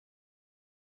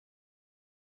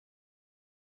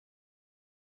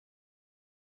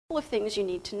couple of things you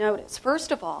need to notice.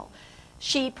 First of all,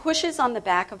 she pushes on the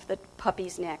back of the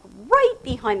puppy's neck right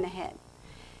behind the head.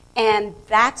 And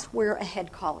that's where a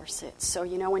head collar sits. So,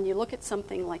 when you look at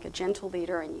something like a gentle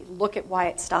leader and you look at why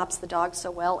it stops the dog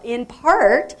so well, in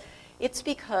part, it's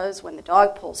because when the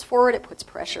dog pulls forward, it puts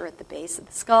pressure at the base of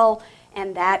the skull,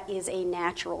 and that is a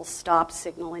natural stop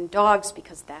signal in dogs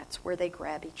because that's where they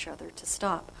grab each other to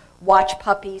stop. Watch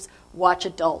puppies, watch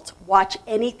adults, watch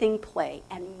anything play,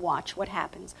 and watch what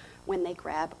happens when they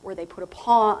grab or they put a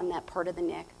paw on that part of the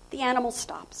neck. The animal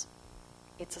stops.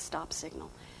 It's a stop signal.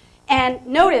 And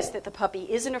notice that the puppy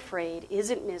isn't afraid,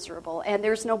 isn't miserable, and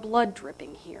there's no blood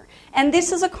dripping here. And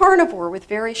this is a carnivore with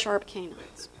very sharp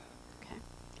canines. Okay?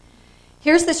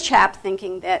 Here's this chap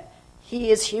thinking that he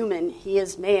is human, he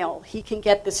is male, he can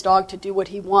get this dog to do what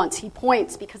he wants. He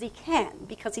points because he can,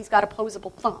 because he's got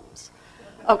opposable thumbs.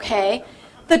 Okay?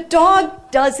 The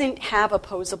dog doesn't have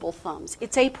opposable thumbs.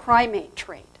 It's a primate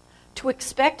trait. To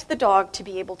expect the dog to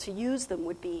be able to use them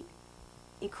would be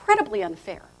incredibly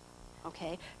unfair.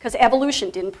 Okay? Because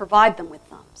evolution didn't provide them with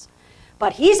thumbs.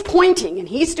 But he's pointing and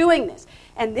he's doing this.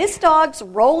 And this dog's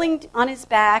rolling on his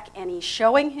back and he's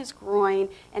showing his groin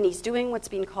and he's doing what's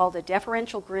being called a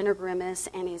deferential grin or grimace,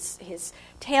 and his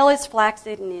tail is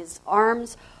flaccid and his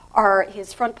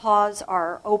front paws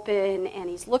are open, and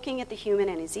he's looking at the human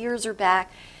and his ears are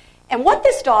back. And what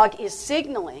this dog is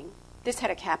signaling, this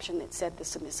had a caption that said the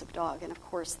submissive dog, and of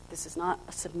course this is not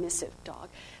a submissive dog.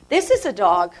 This is a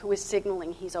dog who is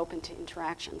signaling he's open to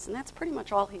interactions, and that's pretty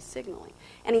much all he's signaling.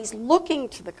 And he's looking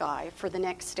to the guy for the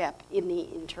next step in the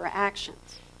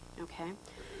interactions. Okay?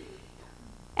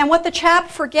 And what the chap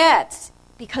forgets,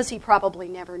 because he probably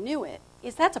never knew it,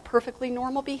 is that's a perfectly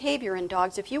normal behavior in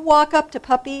dogs. If you walk up to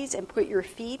puppies and put your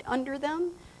feet under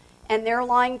them, and they're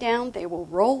lying down, they will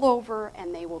roll over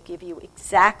and they will give you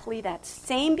exactly that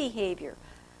same behavior.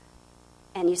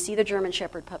 And you see the German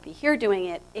Shepherd puppy here doing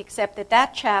it, except that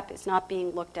that chap is not being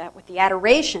looked at with the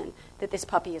adoration that this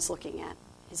puppy is looking at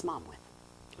his mom with.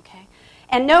 Okay?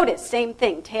 And notice, same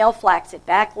thing, tail flaccid,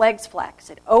 back legs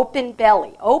flaccid, open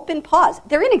belly, open paws.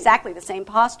 They're in exactly the same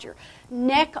posture.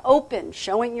 Neck open,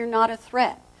 showing you're not a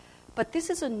threat. But this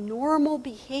is a normal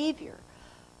behavior,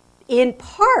 in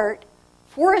part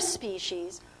for a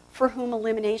species for whom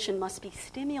elimination must be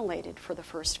stimulated for the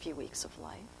first few weeks of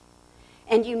life.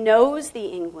 And you nose the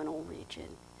inguinal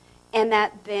region, and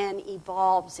that then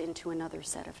evolves into another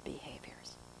set of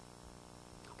behaviors.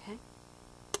 Okay?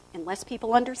 Unless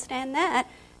people understand that,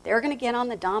 they're going to get on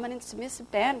the dominant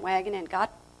submissive bandwagon and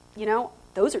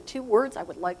those are two words I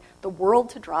would like the world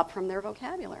to drop from their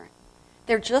vocabulary.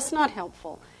 They're just not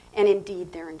helpful, and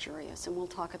indeed they're injurious, and we'll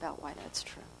talk about why that's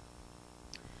true.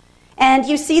 And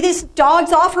you see these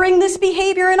dogs offering this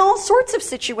behavior in all sorts of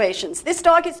situations. This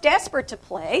dog is desperate to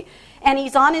play, and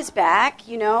he's on his back,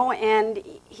 and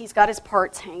he's got his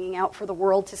parts hanging out for the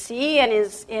world to see, and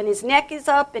his neck is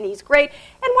up, and he's great.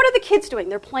 And what are the kids doing?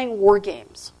 They're playing war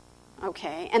games,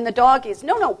 okay? And the dog is,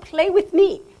 no, play with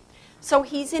me. So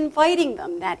he's inviting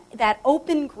them. That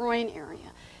open groin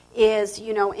area is,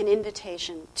 an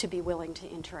invitation to be willing to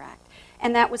interact.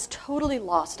 And that was totally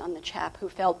lost on the chap who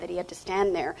felt that he had to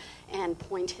stand there and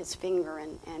point his finger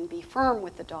and be firm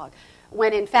with the dog.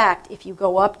 When, in fact, if you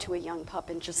go up to a young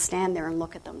pup and just stand there and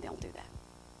look at them, they'll do that.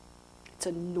 It's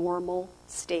a normal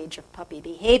stage of puppy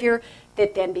behavior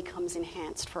that then becomes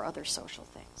enhanced for other social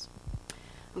things.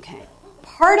 Okay.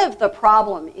 Part of the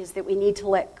problem is that we need to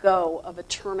let go of a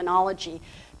terminology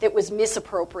that was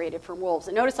misappropriated from wolves.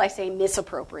 And notice I say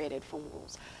misappropriated from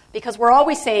wolves. Because we're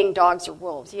always saying dogs are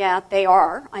wolves. Yeah, they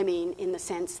are. In the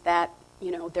sense that,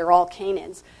 they're all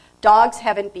canids. Dogs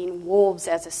haven't been wolves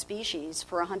as a species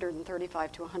for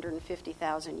 135 to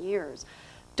 150,000 years.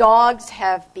 Dogs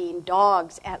have been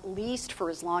dogs at least for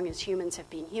as long as humans have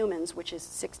been humans, which is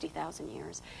 60,000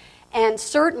 years. And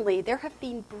certainly there have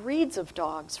been breeds of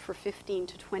dogs for 15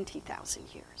 to 20,000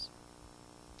 years.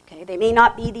 Okay, they may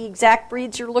not be the exact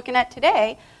breeds you're looking at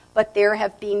today, but there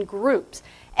have been groups.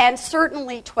 And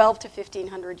certainly 12 to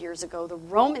 1,500 years ago, the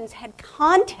Romans had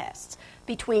contests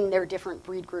between their different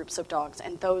breed groups of dogs,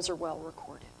 and those are well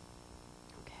recorded.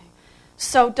 Okay?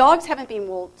 So dogs haven't been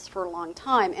wolves for a long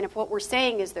time, and if what we're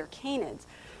saying is they're canids,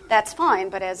 that's fine,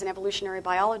 but as an evolutionary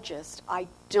biologist, I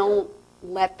don't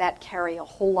let that carry a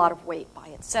whole lot of weight by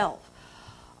itself.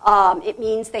 It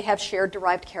means they have shared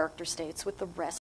derived character states with the rest